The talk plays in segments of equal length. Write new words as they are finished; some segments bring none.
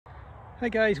Hi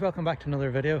guys, welcome back to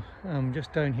another video. I'm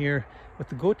just down here with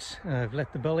the goats. I've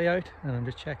let the belly out and I'm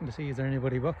just checking to see is there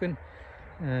anybody bucking,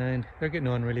 and they're getting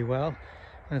on really well,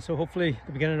 and so hopefully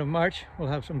the beginning of March we'll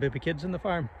have some baby kids in the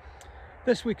farm.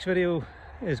 This week's video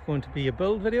is going to be a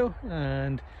build video,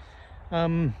 and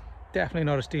I'm definitely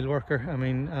not a steel worker. I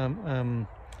mean,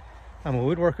 I'm a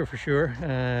woodworker for sure,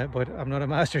 but I'm not a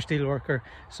master steel worker.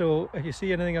 So if you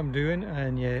see anything I'm doing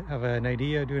and you have an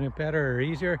idea of doing it better or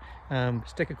easier,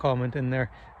 stick a comment in there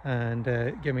and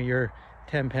give me your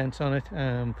 10 pence on it,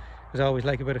 because I always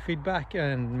like a bit of feedback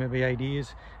and maybe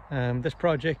ideas. This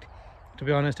project, to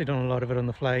be honest, I've done a lot of it on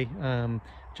the fly.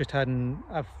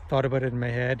 I've thought about it in my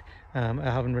head. I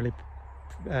haven't really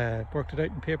worked it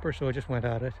out in paper, so I just went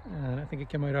at it and I think it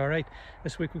came out all right.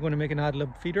 This week we're going to make an ad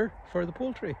lib feeder for the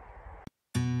poultry.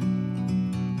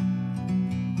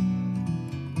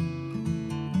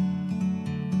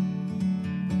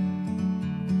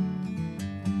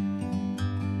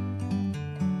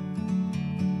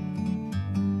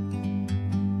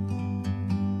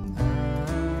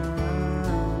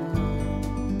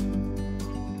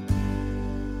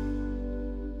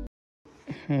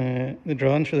 The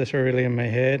drawings for this are really in my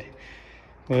head,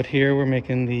 but here we're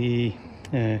making the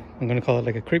I'm going to call it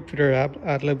like a creep feeder,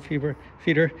 ad lib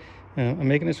feeder. I'm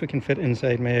making it so we can fit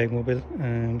inside my egg mobile,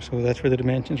 so that's where the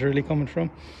dimensions are really coming from.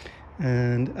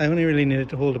 And I only really needed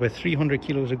to hold about 300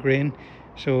 kilos of grain,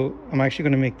 so I'm actually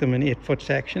going to make them in 8-foot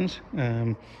sections,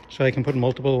 so I can put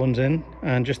multiple ones in,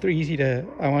 and just they're easy to,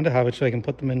 I want to have it so I can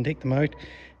put them in, take them out,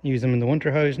 use them in the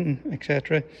winter housing,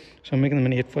 etc. So I'm making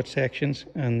them in 8-foot sections,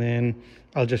 and then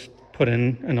I'll just put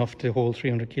in enough to hold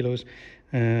 300 kilos.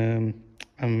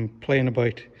 I'm playing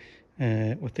about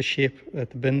with the shape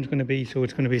that the bin's going to be, so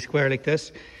it's going to be square like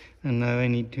this, and now I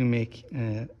need to make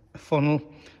a funnel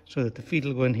so that the feed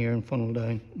will go in here and funnel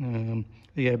down.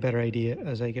 You get a better idea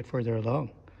as I get further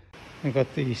along. I've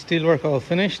got the steelwork all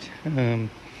finished,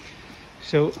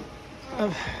 so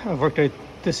I've worked out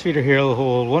this feeder here will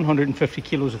hold 150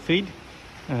 kilos of feed.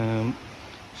 So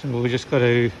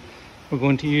we're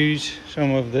going to use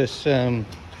some of this.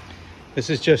 This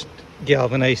is just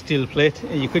galvanized steel plate.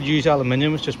 You could use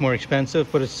aluminium, it's just more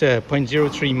expensive, but it's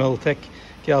 0.03 mil thick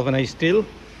galvanized steel,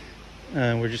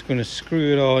 and we're just going to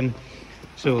screw it on.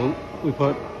 So we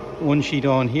put one sheet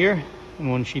on here and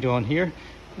one sheet on here,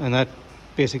 and that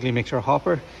basically makes our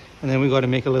hopper. And then we got to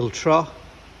make a little trough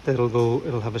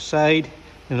it'll have a side,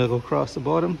 and it'll go across the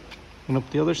bottom and up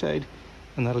the other side,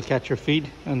 and that'll catch your feed,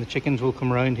 and the chickens will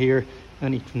come around here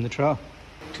and eat from the trough.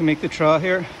 To make the trough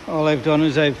here, all I've done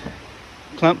is I've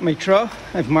clamped my trough,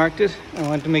 I've marked it. I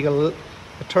want to make a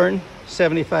turn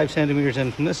 75 centimeters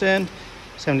in from this end,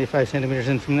 75 centimeters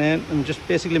in from the end, and just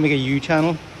basically make a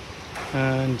U-channel.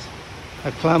 And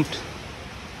I've clamped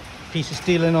a piece of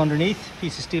steel in underneath,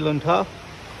 piece of steel on top,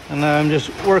 and now I'm just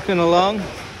working along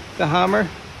the hammer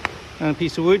and a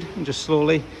piece of wood, and just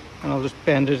slowly, and I'll just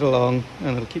bend it along,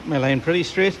 and it'll keep my line pretty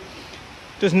straight.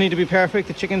 Doesn't need to be perfect,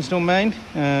 the chickens don't mind,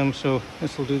 so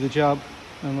this will do the job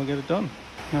and we'll get it done.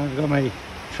 Now I've got my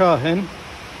trough in,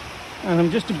 and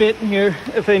I'm just debating here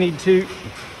if I need to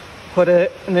put an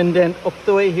indent up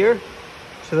the way here,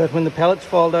 so that when the pellets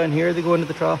fall down here they go into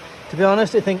the trough. To be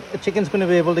honest, I think the chicken's going to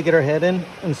be able to get her head in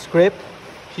and scrape.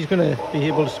 She's going to be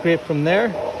able to scrape from there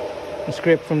and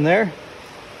scrape from there.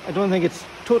 I don't think it's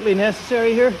totally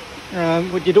necessary here.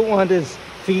 What you don't want is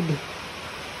feed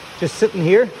just sitting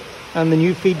here and the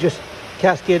new feed just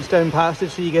cascades down past it,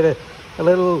 so you get a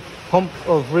little hump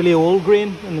of really old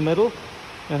grain in the middle.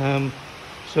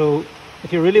 So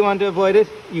if you really want to avoid it,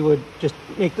 you would just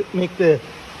make the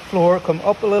floor come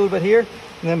up a little bit here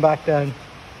and then back down.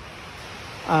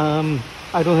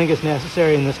 I don't think it's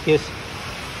necessary in this case.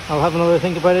 I'll have another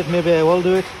think about it. Maybe I will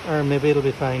do it, or maybe it'll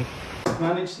be fine. I've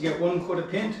managed to get one coat of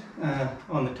paint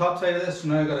on the top side of this, so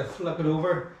now I've got to flip it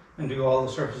over and do all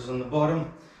the surfaces on the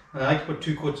bottom. And I like to put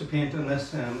 2 coats of paint on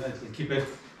this, it'll keep it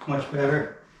much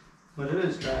better. But it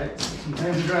is dry, it's some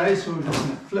time to dry, so we're just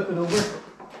going to flip it over.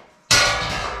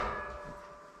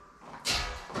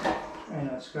 Try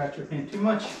not to scratch your paint too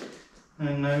much.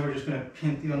 And now we're just going to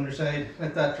paint the underside,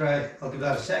 let that dry. I'll give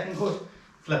that a second coat,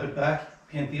 flip it back,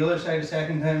 paint the other side a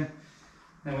second time.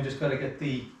 Then we just got to get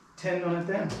the tin on it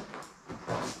then.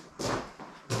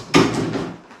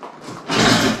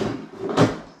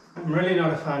 I'm really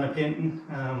not a fan of painting.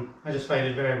 I just find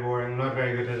it very boring. I'm not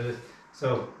very good at it.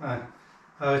 So I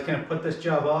was kind of put this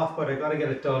job off, but I got to get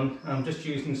it done. I'm just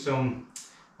using some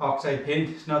oxide paint.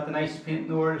 It's not the nicest paint in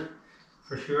the world,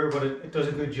 for sure, but it does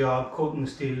a good job coating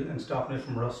the steel and stopping it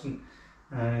from rusting.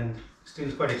 And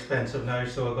steel's quite expensive now,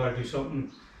 so I've got to do something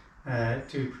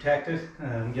to protect it.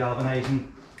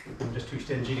 Galvanizing I'm just too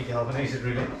stingy to galvanise it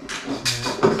really.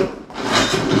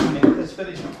 Let's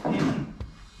finish painting.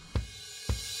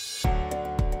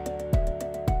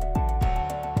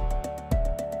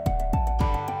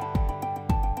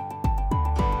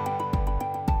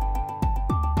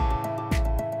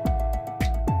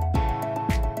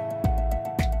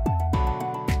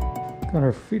 Got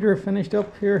our feeder finished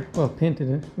up here, well painted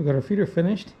it. We got our feeder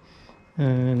finished,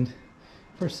 and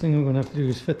first thing we're going to have to do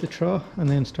is fit the trough and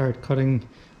then start cutting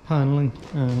paneling.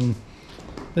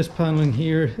 This paneling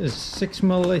here is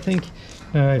 6mm I think.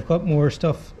 I've got more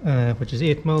stuff which is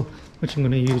 8mm, which I'm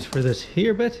going to use for this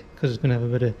here bit because it's going to have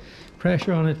a bit of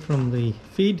pressure on it from the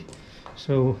feed.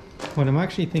 So what I'm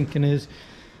actually thinking is,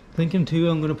 I'm going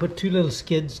to put two little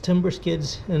skids, timber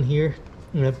skids in here.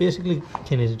 Basically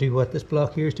kind of to do what this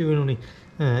block here is doing, only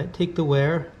take the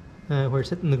wear where it's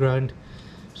hitting the ground.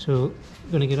 So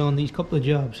I'm going to get on these couple of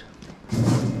jobs.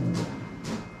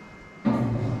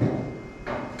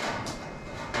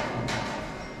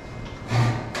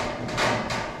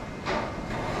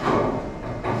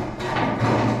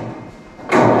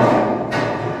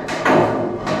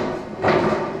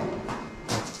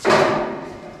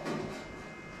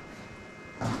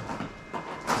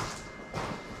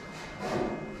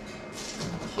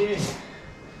 Okay.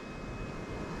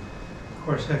 Of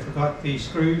course I forgot the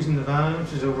screws in the van,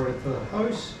 which is over at the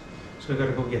house, so I've got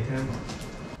to go get them.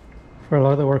 For a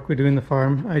lot of the work we do in the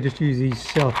farm, I just use these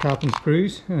self-tapping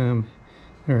screws.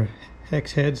 They're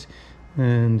hex heads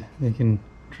and they can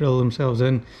drill themselves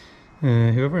in.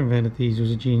 Whoever invented these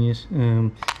was a genius.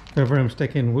 If ever I'm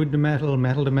sticking wood to metal,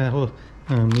 metal to metal,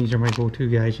 these are my go-to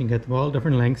guys. You can get them all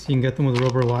different lengths. You can get them with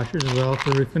rubber washers as well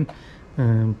for roofing.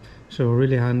 So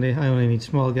really handy. I only need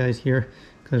small guys here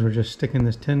because we're just sticking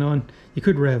this tin on. You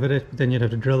could revet it, but then you'd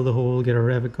have to drill the hole, get a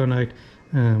revet gun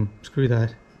out. Screw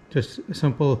that. Just a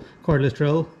simple cordless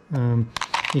drill.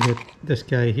 You get this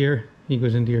guy here, he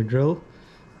goes into your drill,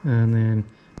 and then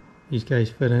these guys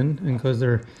fit in, and because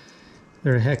they're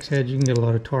a hex head, you can get a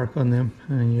lot of torque on them,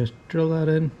 and you just drill that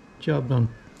in, job done.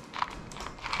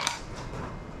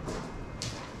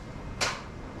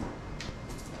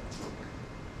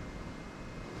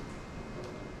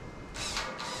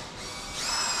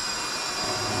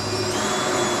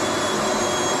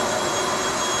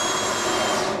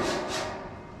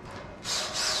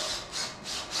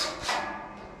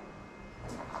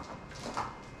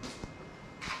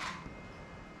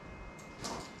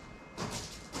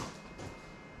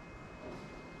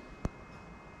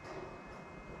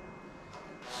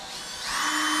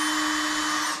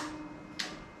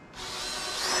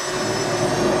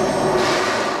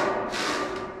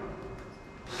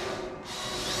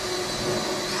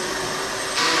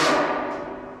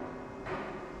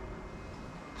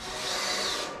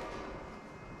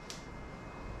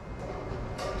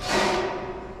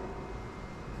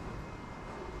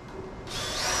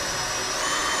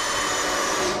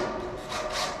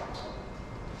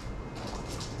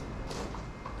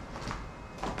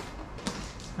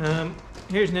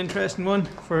 Here's an interesting one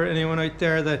for anyone out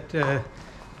there that let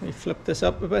me flip this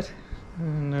up a bit,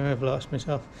 and now I've lost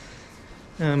myself.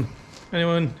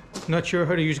 Anyone not sure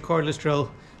how to use a cordless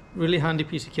drill, really handy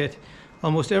piece of kit.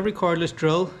 Almost every cordless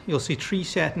drill, you'll see 3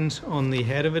 settings on the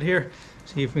head of it here.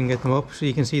 See if we can get them up. So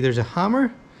you can see there's a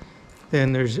hammer,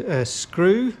 then there's a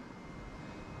screw,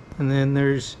 and then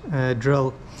there's a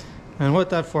drill. And what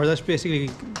that for, that's basically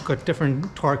got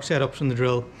different torque setups on the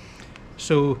drill.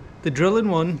 So the drilling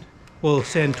one will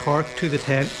send torque to the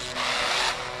tent.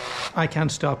 I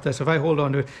can't stop this. If I hold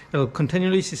on to it, it'll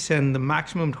continually send the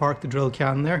maximum torque the drill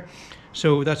can there.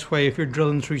 So that's why if you're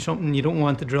drilling through something, you don't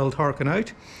want the drill torquing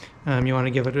out. You want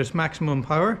to give it its maximum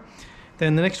power.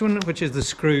 Then the next one, which is the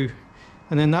screw,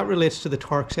 and then that relates to the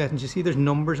torque settings. You see there's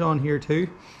numbers on here too.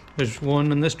 There's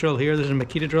one on this drill here, there's a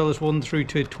Makita drill, there's 1 through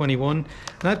to 21. And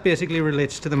that basically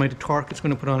relates to the amount of torque it's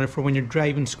going to put on it for when you're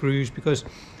driving screws, because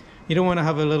you don't want to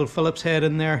have a little Phillips head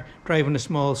in there driving a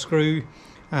small screw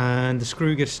and the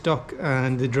screw gets stuck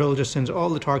and the drill just sends all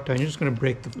the torque down. You're just going to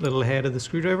break the little head of the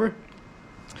screwdriver.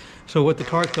 So what the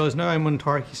torque does now, I'm on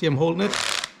torque, you see I'm holding it,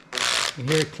 you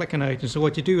hear it clicking out. And so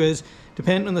what you do is,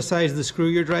 depending on the size of the screw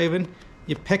you're driving,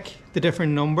 you pick the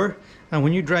different number, and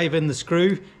when you drive in the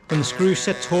screw, when the screw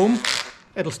sits home,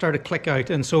 it'll start to click out.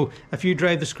 And so if you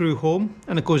drive the screw home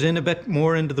and it goes in a bit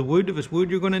more into the wood, if it's wood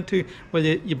you're going into, well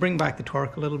you bring back the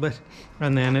torque a little bit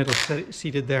and then it'll sit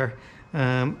seated there.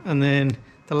 And then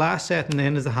the last setting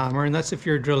then is the hammer, and that's if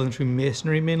you're drilling through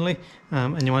masonry mainly,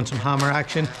 and you want some hammer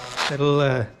action.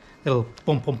 It'll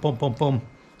bump bump bump bump bump.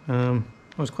 I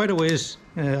was quite a ways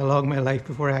along my life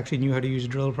before I actually knew how to use a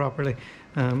drill properly.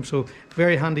 So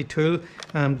very handy tool.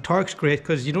 The torque's great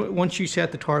because you don't, once you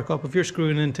set the torque up, if you're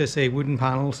screwing into say wooden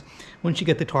panels, once you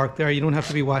get the torque there, you don't have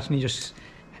to be watching. You just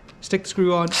stick the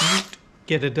screw on,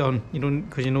 get it done. You don't,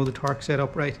 because you know the torque set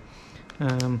up right.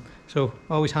 So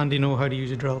always handy to know how to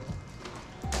use a drill.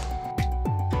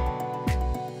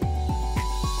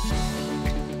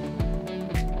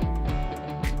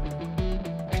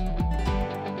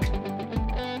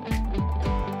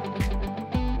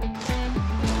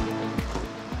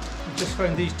 Just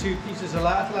found these two pieces of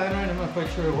lath lying around. I'm not quite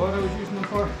sure what I was using them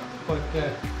for, but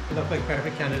they look like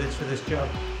perfect candidates for this job.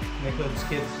 Make little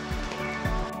skids.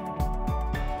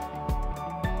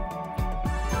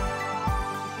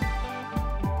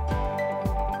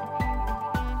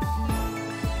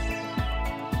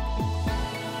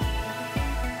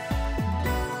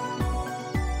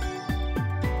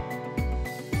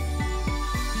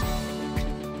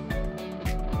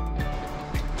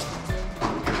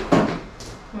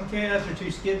 Okay, that's our two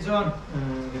skids on,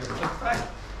 and give it a click back.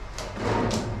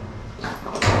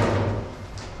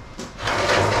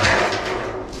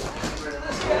 Rid of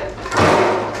this guy.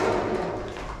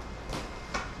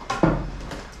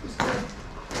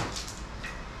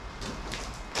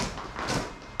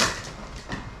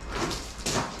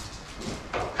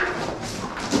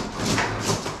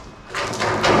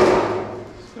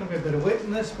 There's going to be a bit of weight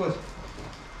in this, but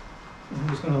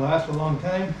it's going to last a long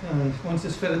time, and once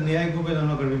it's fitted in the egg mobile, I'm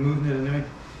not going to be moving it anyway.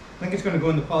 I think it's going to go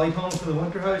in the polytunnel for the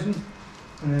winter housing,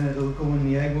 and then it'll go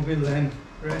in the egg mobile then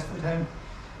the rest of the time.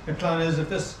 My plan is, if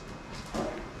this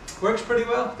works pretty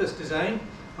well, this design,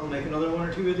 I'll make another one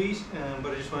or two of these,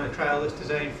 but I just want to trial this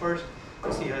design first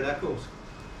and see how that goes.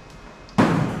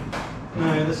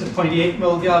 Now this is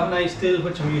 0.8mm galvanized steel,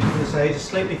 which I'm using for the sides. It's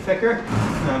slightly thicker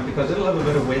because it'll have a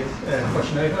bit of weight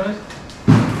pushing out on it.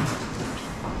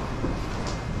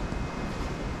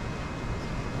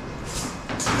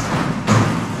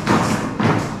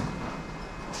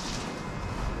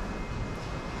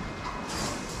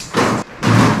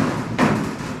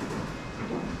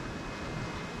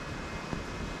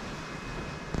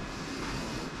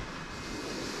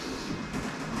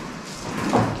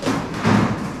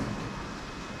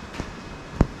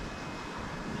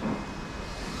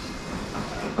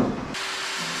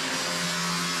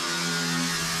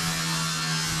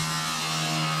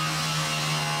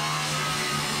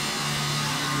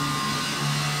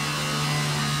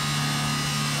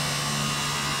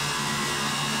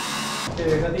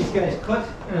 Okay, I've got these guys cut,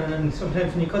 and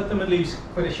sometimes when you cut them it leaves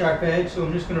quite a sharp edge, so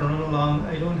I'm just going to run along.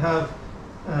 I don't have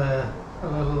a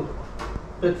little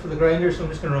bit for the grinder, so I'm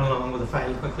just going to run along with a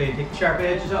file quickly and take the sharp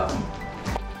edges off.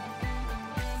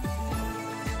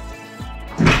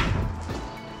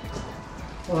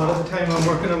 A lot of the time I'm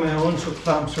working on my own, so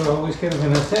clamps are always kind of a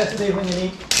necessity when you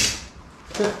need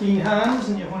 15 hands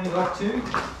and you've only got 2.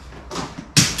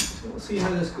 So we'll see how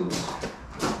this goes.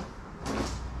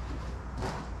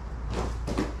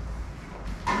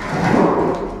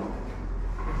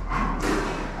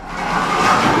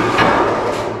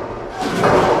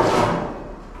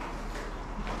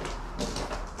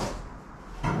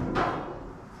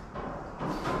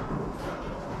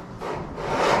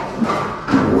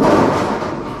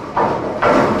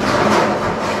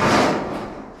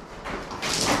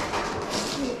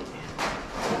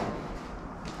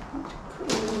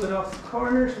 Off the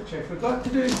corners, which I forgot to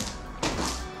do.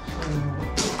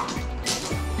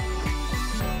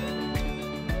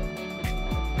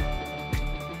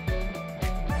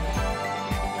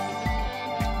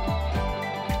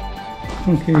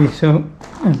 Okay, so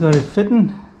I've got it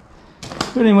fitting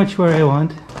pretty much where I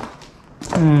want,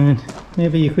 and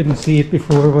maybe you couldn't see it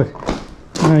before, but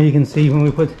now you can see when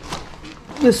we put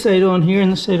this side on here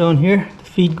and this side on here, the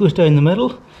feed goes down the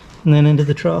middle and then into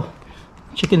the trough.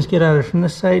 Chickens get at it from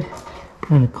this side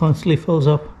and it constantly fills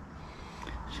up.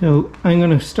 So I'm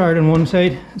going to start on one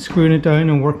side, screwing it down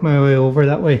and work my way over.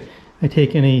 That way I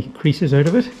take any creases out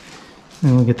of it,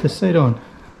 and we'll get this side on.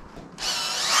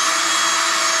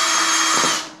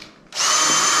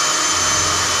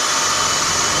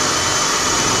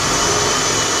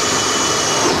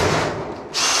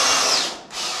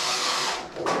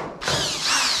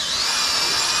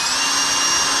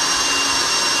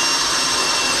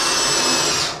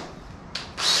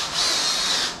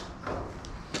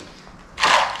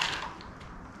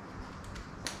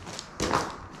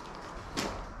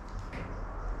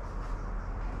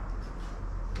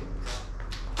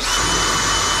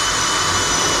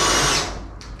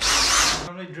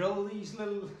 Drill these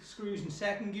little screws in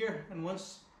second gear, and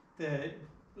once the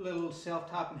little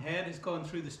self-tapping head has gone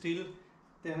through the steel,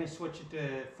 then I switch it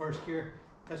to first gear.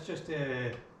 That's just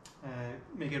to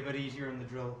make it a bit easier on the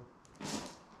drill.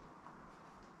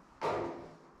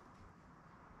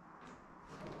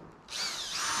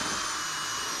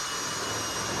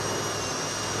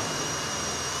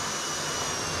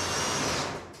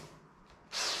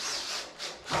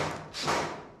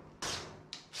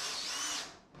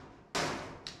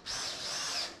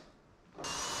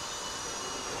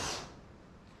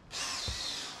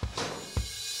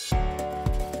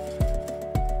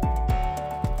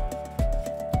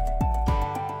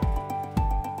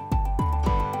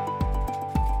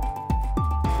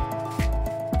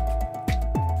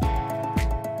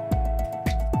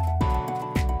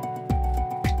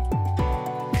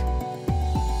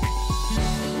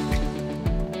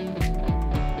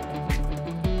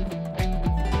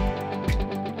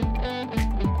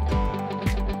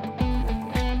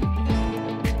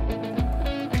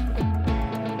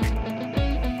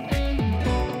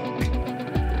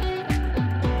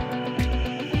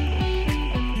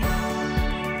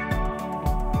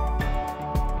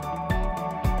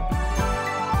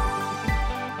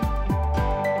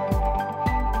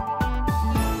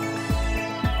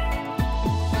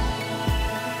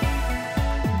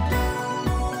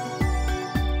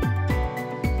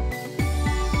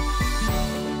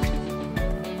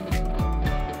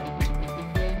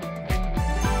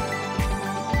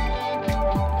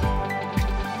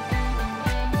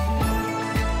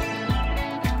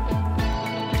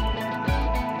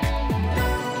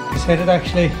 decided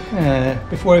actually,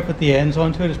 before I put the ends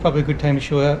onto it, it's probably a good time to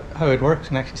show how it works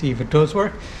and actually see if it does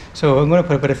work. So I'm going to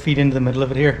put a bit of feed into the middle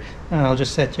of it here, and I'll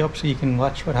just set you up so you can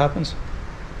watch what happens.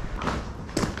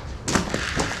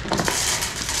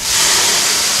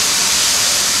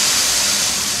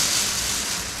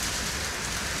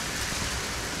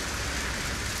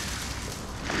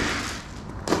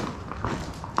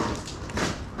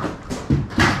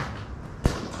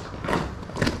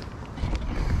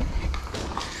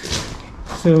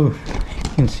 So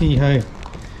you can see how the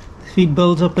feed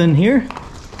builds up in here,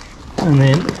 and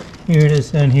then here it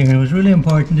is down here. And what's really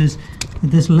important is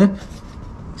that this lip,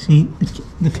 see,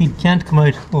 the feed can't come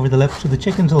out over the lip, so the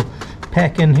chickens will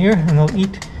peck in here and they'll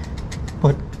eat,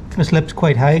 but this lip's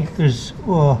quite high. There's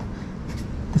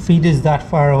the feed is that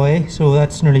far away, so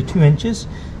that's nearly 2 inches,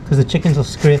 because the chickens will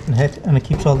scrape and hit, and it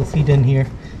keeps all the feed in here.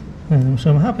 So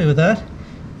I'm happy with that.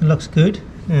 It looks good.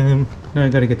 Now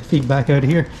I've got to get the feed back out of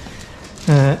here.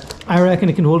 I reckon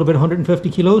it can hold about 150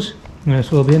 kilos,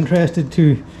 so I'll be interested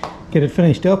to get it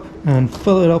finished up and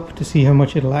fill it up to see how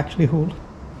much it'll actually hold.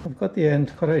 I've got the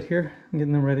end cut out here. I'm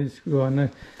getting them ready to screw on now.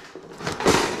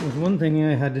 There's one thing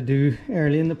I had to do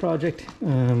early in the project,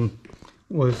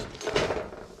 was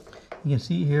you can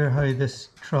see here how this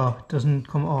trough doesn't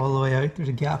come all the way out. There's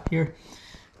a gap here.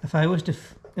 If I was to,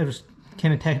 it was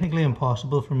kind of technically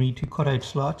impossible for me to cut out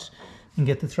slots and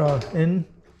get the trough in,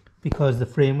 because the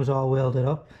frame was all welded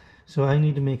up. So I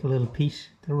need to make a little piece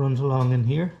that runs along in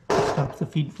here to stop the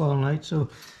feed falling out. So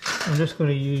I'm just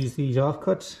going to use these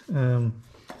offcuts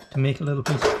to make a little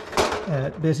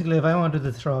piece. Basically, if I wanted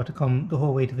the straw to come the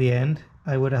whole way to the end,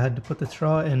 I would have had to put the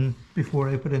straw in before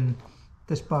I put in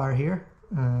this bar here,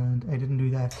 and I didn't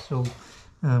do that. So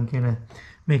I'm kind of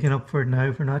making up for it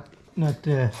now for not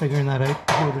figuring that out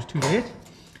before it was too late.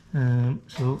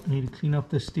 So I need to clean up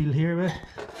this steel here a bit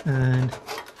and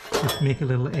just make a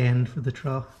little end for the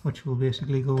trough, which will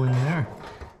basically go in there.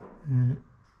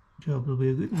 Job will be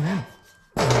a good one then.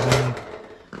 And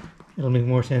it'll make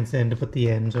more sense then to put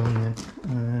the ends on then.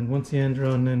 And once the ends are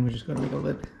on, then we're just going to make a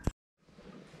lid.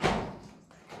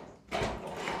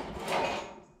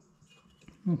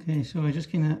 Okay, so I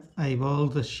just kind of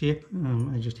eyeballed the shape.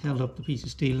 I just held up the piece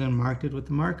of steel and marked it with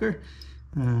the marker,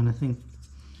 and I think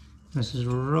this is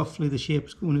roughly the shape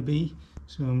it's going to be.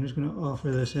 So I'm just going to offer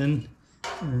this in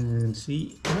and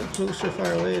see how close or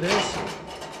far away it is.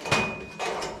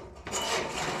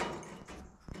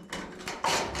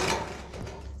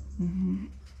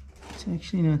 It's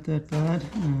actually not that bad.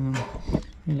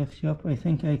 I lift you up. I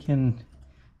think I can,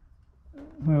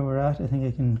 where we're at, I think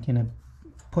I can kind of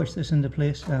push this into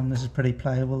place. This is pretty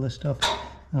pliable, this stuff.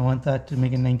 I want that to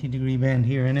make a 90-degree bend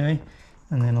here anyway,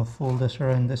 and then I'll fold this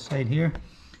around this side here.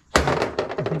 So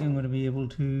I think I'm going to be able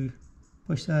to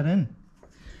push that in.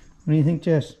 What do you think,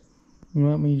 Jess? You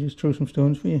want me to just throw some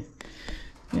stones for you?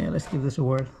 Yeah, let's give this a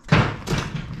whirl.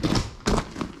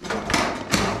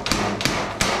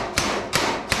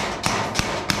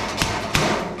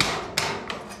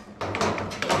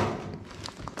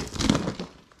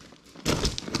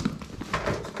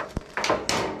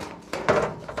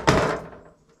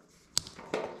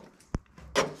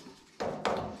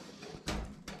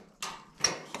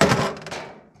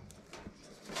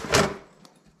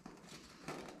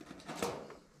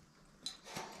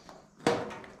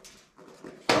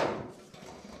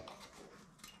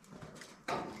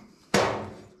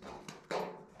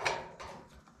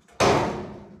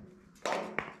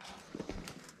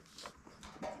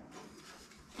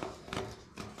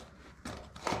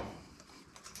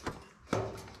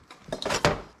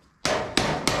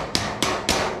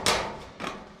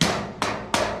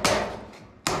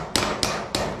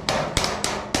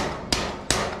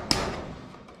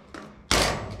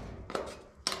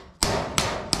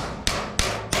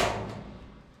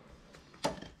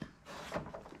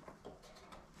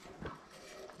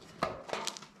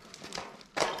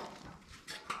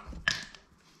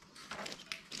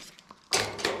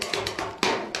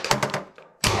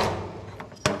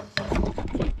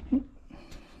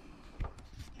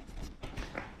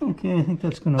 Okay, I think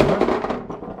that's going to work.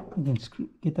 You can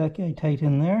get that guy tight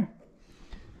in there.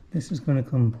 This is going to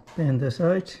come bend this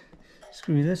out,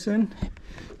 screw this in.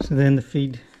 So then the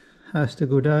feed has to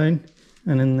go down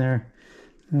and in there.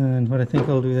 And what I think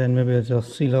I'll do then maybe is I'll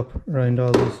seal up around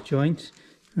all these joints.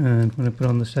 And when I put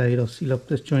on the side, I'll seal up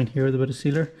this joint here with a bit of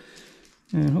sealer.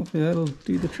 And hopefully that'll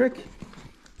do the trick.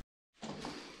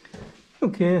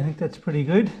 Okay, I think that's pretty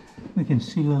good. We can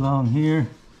seal along here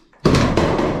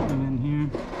and in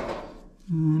here.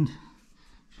 And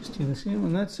just do the same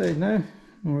on that side now,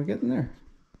 and we're getting there.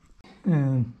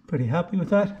 Pretty happy with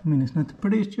that. I mean, it's not the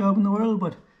prettiest job in the world,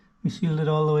 but we sealed it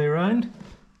all the way around.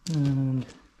 and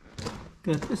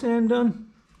got this end done,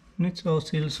 and it's all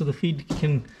sealed, so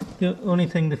the only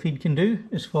thing the feed can do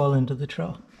is fall into the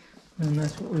trough, and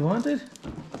that's what we wanted.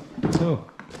 So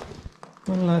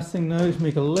one last thing now is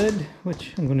make a lid,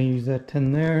 which I'm going to use that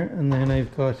tin there, and then I'm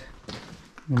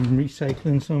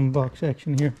recycling some box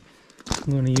section here.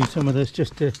 I'm going to use some of this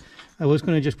I was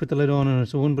going to just put the lid on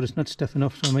its own, but it's not stiff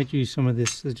enough, so I might use some of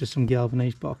this. There's just some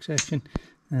galvanized box section,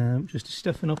 just to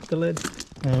stiffen up the lid.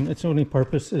 Its only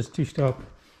purpose is to stop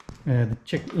if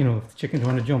the chickens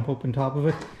want to jump up on top of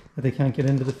it, that they can't get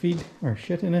into the feed or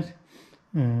shit in it.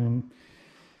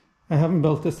 I haven't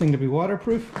built this thing to be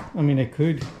waterproof. I mean, I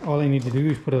could. All I need to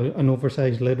do is put an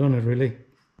oversized lid on it, really.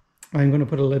 I'm going to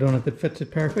put a lid on it that fits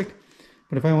it perfect.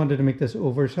 But if I wanted to make this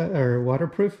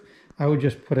waterproof, I would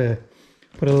just put a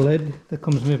lid that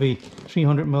comes maybe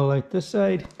 300 ml out this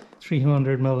side,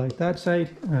 300 ml out that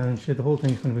side, and the whole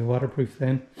thing's going to be waterproof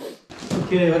then.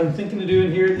 Okay, what I'm thinking of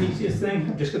doing here, the easiest thing,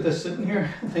 I've just got this sitting here.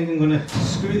 I think I'm going to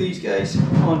screw these guys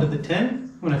onto the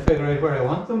tin when I figure out where I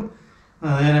want them.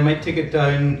 And then I might take it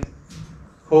down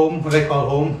home, what I call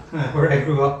home, where I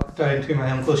grew up, down to my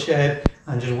uncle's shed,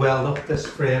 and just weld up this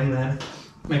frame then.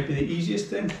 Might be the easiest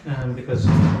thing, because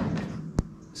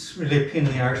it's really a pain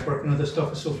in the arse working with this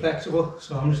stuff. It's so flexible.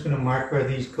 So I'm just going to mark where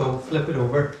these go, flip it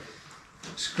over,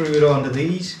 screw it onto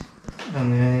these,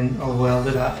 and then I'll weld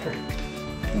it after.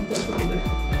 I think that's what I'll do.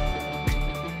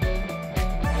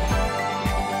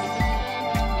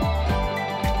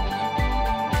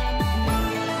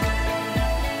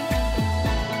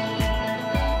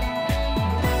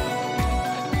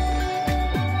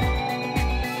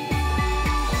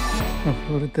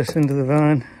 I've loaded this into the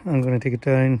van. I'm going to take it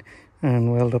down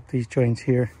and weld up these joints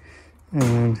here,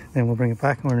 and then we'll bring it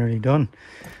back and we're nearly done.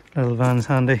 Little van's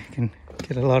handy, you can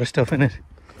get a lot of stuff in it,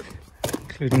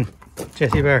 including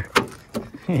Jessie Bear.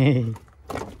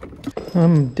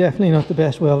 I'm definitely not the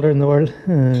best welder in the world.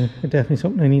 Definitely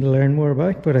something I need to learn more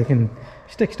about, but I can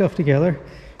stick stuff together.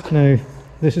 Now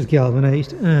this is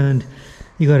galvanized, and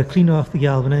you got to clean off the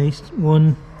galvanized.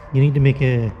 One, you need to make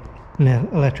an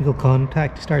electrical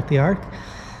contact to start the arc,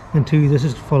 and two, this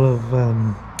is full of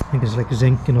I think it's like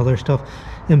zinc and other stuff,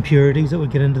 impurities that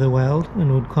would get into the weld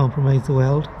and would compromise the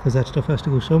weld, because that stuff has to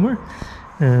go somewhere.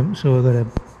 So I've got to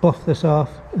buff this off,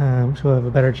 so I have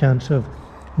a better chance of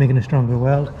making a stronger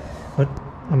weld. But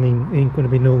I mean, ain't going to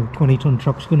be no 20-ton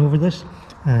trucks going over this.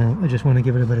 I just want to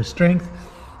give it a bit of strength,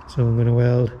 so I'm going to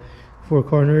weld 4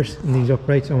 corners and these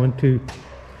uprights. I want to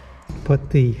put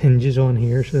the hinges on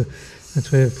here, so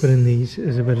that's why I've put in these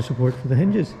as a bit of support for the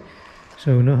hinges.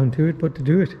 So nothing to it but to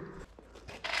do it.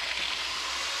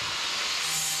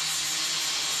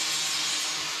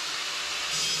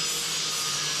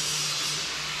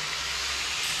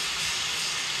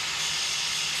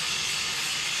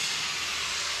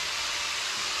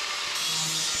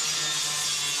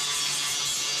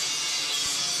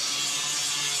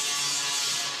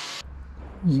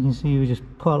 As you can see, we just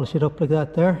polish it up like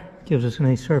that there. Gives us a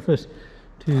nice surface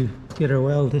to get our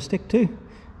weld to stick to.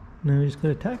 Now we just got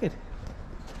to tack it.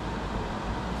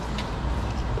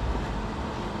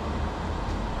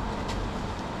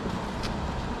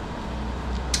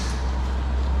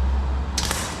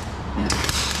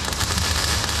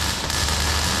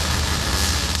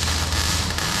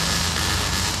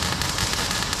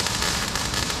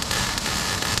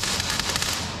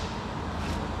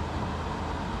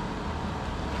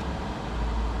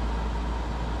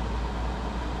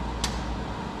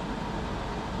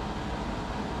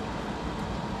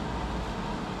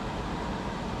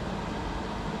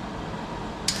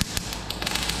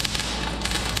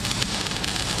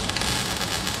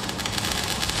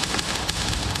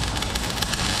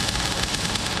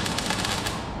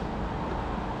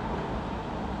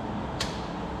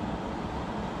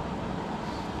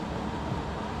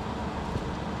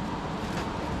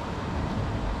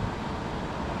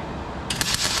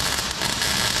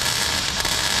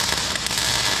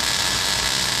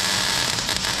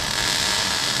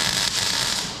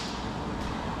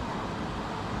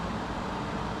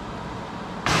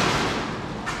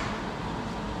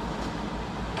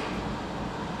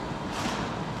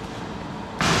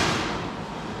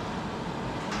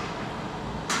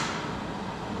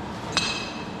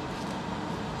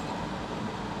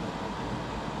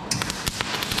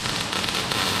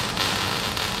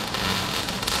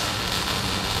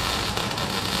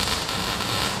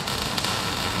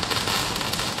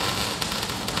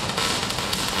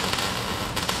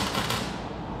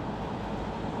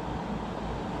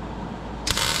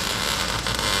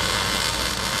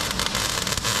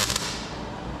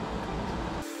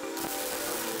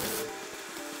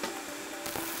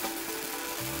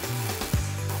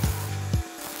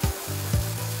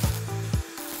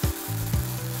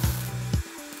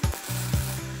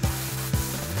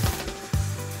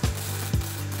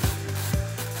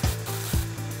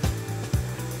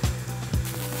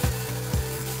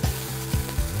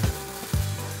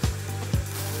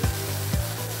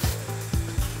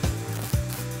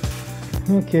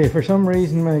 Okay, for some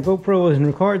reason my GoPro isn't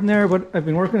recording there, but I've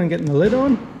been working on getting the lid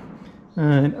on,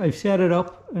 and I've set it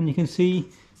up, and you can see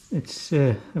it's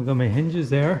I've got my hinges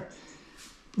there,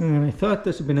 and I thought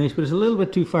this would be nice, but it's a little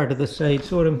bit too far to this side.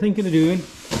 So what I'm thinking of doing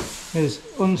is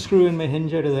unscrewing my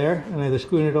hinge out of there and either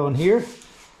screwing it on here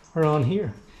or on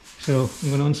here. So I'm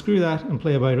going to unscrew that and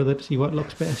play about with it to see what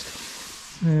looks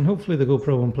best, and hopefully the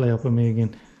GoPro won't play up on me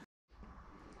again.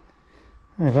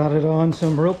 I've added on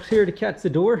some ropes here to catch the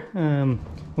door. When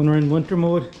we're in winter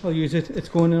mode, I'll use it. It's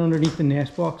going in underneath the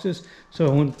nest boxes, so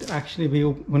it won't actually be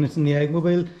when it's in the egg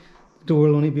mobile. The door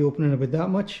will only be opening about that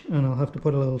much, and I'll have to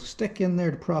put a little stick in there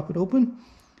to prop it open.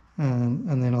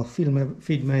 And then I'll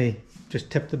just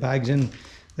tip the bags in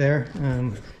there.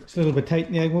 It's a little bit tight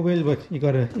in the egg mobile, but you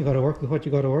gotta work with what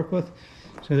you gotta work with.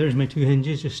 So there's my two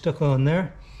hinges just stuck on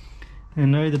there.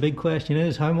 And now the big question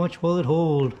is, how much will it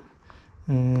hold?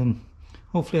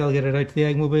 Hopefully I'll get it out to the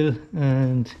egg mobile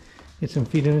and get some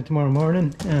feed in it tomorrow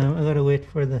morning. I gotta wait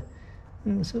for the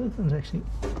silicone's actually,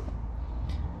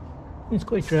 it's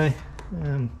quite dry.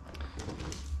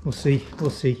 We'll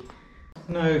see.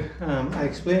 Now I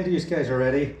explained to you guys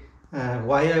already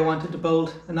why I wanted to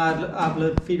build an ab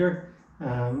lid feeder.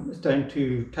 It's down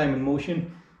to time and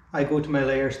motion. I go to my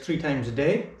layers 3 times a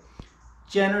day.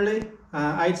 Generally,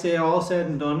 I'd say all said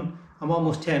and done, I'm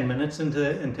almost 10 minutes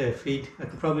into a feed. I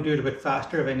could probably do it a bit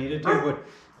faster if I needed to, but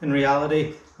in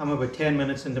reality, I'm about 10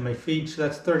 minutes into my feed, so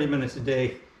that's 30 minutes a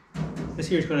day. This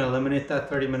here is going to eliminate that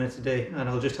 30 minutes a day, and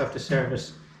I'll just have to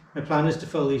service. My plan is to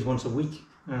fill these once a week,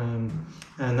 and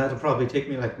that'll probably take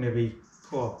me like maybe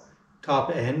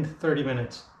top end 30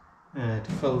 minutes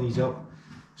to fill these up.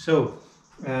 So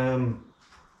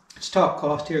let's talk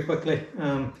cost here quickly.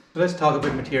 So let's talk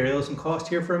about materials and cost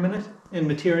here for a minute. In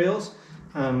materials,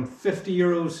 50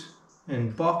 euros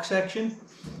in box section,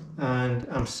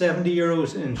 and 70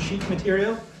 euros in sheet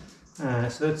material,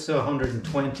 so that's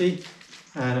 120.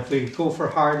 And if we go for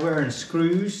hardware and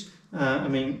screws, I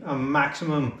mean a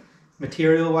maximum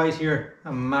material wise here,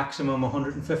 a maximum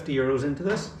 150 euros into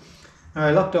this. Now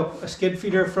I looked up a skid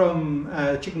feeder from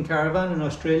Chicken Caravan in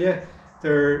Australia.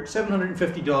 They're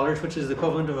 $750, which is the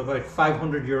equivalent of about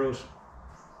 500 euros.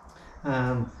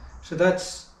 So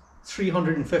that's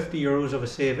 350 euros of a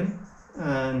saving,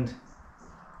 and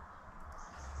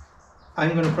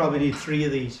I'm going to probably need 3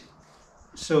 of these.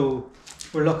 So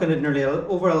we're looking at nearly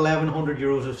over 1100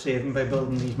 euros of saving by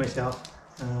building these myself.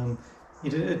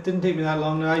 It didn't take me that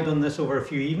long. Now I've done this over a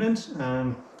few evenings.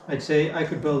 I'd say I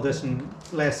could build this in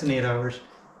less than 8 hours,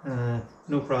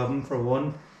 no problem for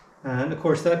one. And of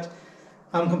course that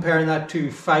I'm comparing that to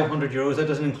 500 euros. That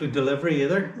doesn't include delivery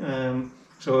either.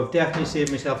 So I've definitely saved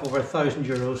myself over 1,000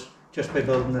 euros just by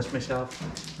building this myself,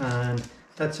 and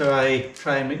that's how I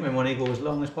try and make my money go as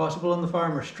long as possible on the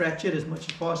farm, or stretch it as much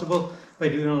as possible by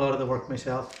doing a lot of the work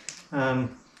myself.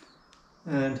 And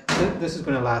this is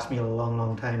going to last me a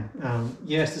long time.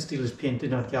 Yes, the steel is painted,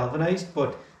 not galvanized,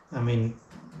 but I mean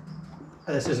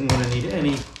this isn't going to need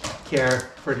any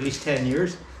care for at least 10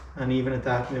 years, and even at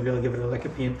that maybe I'll give it a lick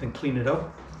of paint and clean it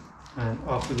up, and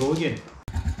off we go again.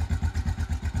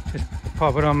 Just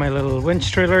pop it on my little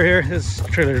winch trailer here. This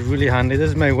trailer is really handy. This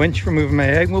is my winch for moving my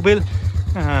egg mobile,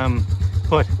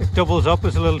 but it doubles up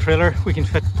as a little trailer. We can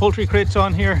fit poultry crates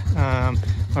on here,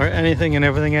 or anything and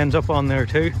everything ends up on there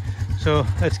too. So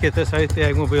let's get this out. The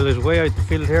egg mobile is way out the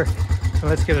field here, so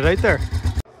let's get it out there.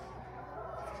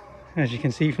 As you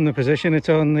can see from the position it's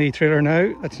on the trailer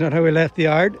now, that's not how we left the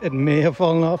yard. It may have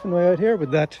fallen off on the way out here,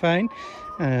 but that's fine.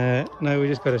 Now we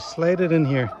just got to slide it in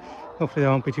here. Hopefully that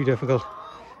won't be too difficult.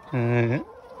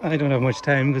 I don't have much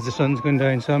time because the sun's going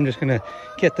down, so I'm just going to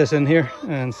get this in here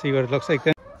and see what it looks like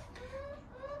then.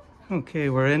 Okay,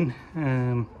 we're in.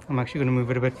 I'm actually going to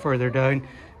move it a bit further down.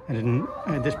 I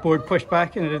had this board pushed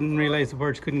back and I didn't realize the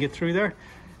birds couldn't get through there,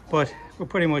 but we're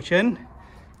pretty much in,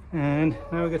 and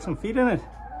now we get some feed in it.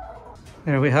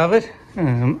 There we have it.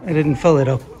 I didn't fill it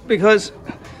up because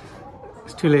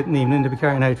it's too late in the evening to be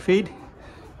carrying out feed,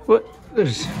 but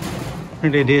there's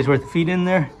nearly a day's worth of feed in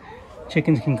there.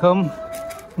 Chickens can come,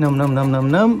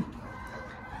 num.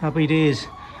 Happy days.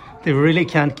 They really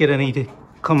can't get any to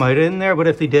come out in there, but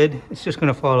if they did, it's just going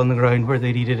to fall on the ground where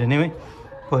they'd eat it anyway.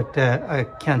 But I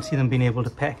can't see them being able to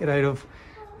peck it out of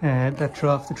that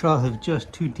trough. The trough is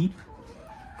just too deep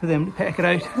for them to peck it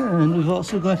out. And we've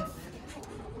also got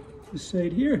this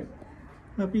side here.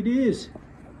 Happy days.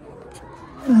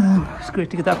 It's great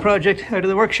to get that project out of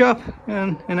the workshop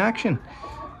and in action.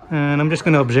 And I'm just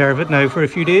going to observe it now for a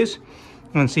few days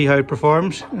and see how it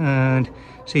performs, and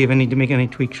see if I need to make any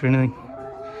tweaks or anything.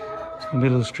 It's going to be a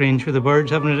little strange for the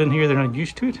birds having it in here. They're not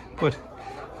used to it, but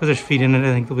because there's feed in it,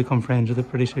 I think they'll become friends with it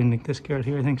pretty soon. Like this girl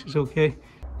here, I think she's okay.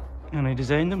 And I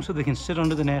designed them so they can sit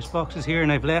under the nest boxes here,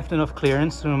 and I've left enough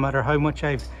clearance so no matter how much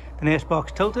I've the nest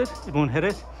box tilted, it won't hit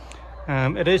it.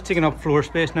 It is taking up floor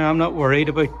space now. I'm not worried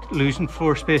about losing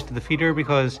floor space to the feeder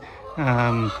because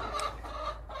I'm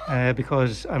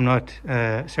not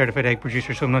a certified egg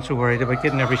producer, so I'm not so worried about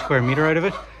getting every square meter out of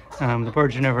it. The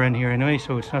birds are never in here anyway,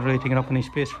 so it's not really taking up any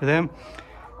space for them.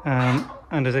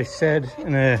 And as I said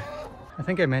I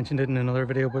think I mentioned it in another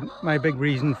video, but my big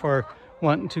reason for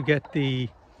wanting to get the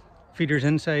feeders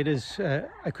inside is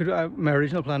my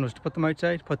original plan was to put them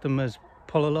outside, put them as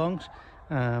pull-alongs,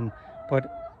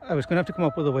 but I was going to have to come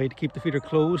up with a way to keep the feeder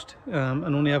closed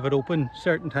and only have it open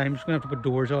certain times. I was going to have to put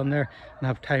doors on there and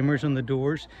have timers on the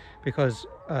doors because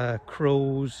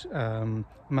crows,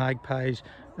 magpies,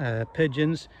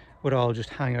 pigeons would all just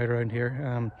hang out around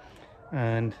here.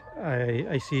 And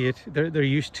I see it. They're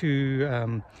used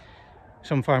to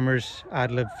some farmers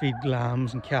ad-lib feed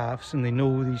lambs and calves, and they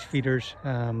know these feeders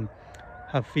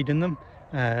have feed in them.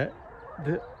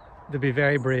 They'll be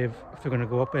very brave if they're going to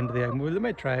go up into the egg. Well, they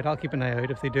might try it. I'll keep an eye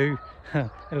out if they do.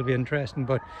 It'll be interesting,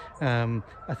 but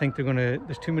I think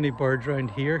there's too many birds around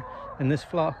here in this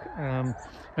flock. Now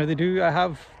they do,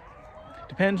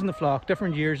 depends on the flock.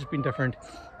 Different years has been different.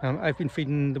 I've been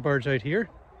feeding the birds out here,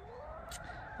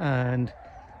 and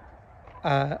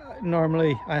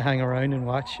normally I hang around and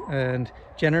watch, and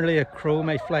generally a crow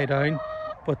might fly down,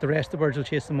 but the rest of the birds will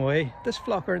chase them away. This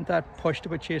flock aren't that pushed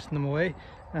about chasing them away.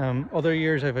 Other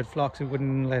years I've had flocks that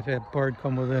wouldn't let a bird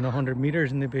come within 100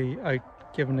 meters and they'd be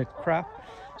out giving it crap.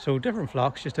 So different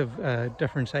flocks just have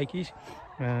different psyches.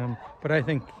 But I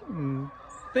think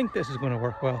this is going to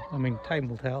work well. I mean, time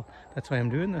will tell. That's why I'm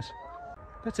doing this.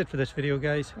 That's it for this video,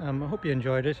 guys. I hope you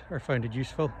enjoyed it or found it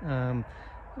useful.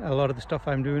 A lot of the stuff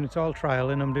I'm doing, it's all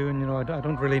trial and I'm doing, I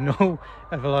don't really know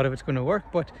if a lot of it's going to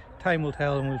work, but time will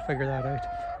tell and we'll figure that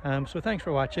out. So thanks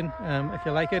for watching. If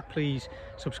you like it, please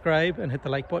subscribe and hit the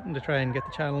like button to try and get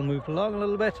the channel moved along a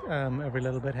little bit. Every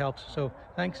little bit helps, so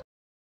thanks.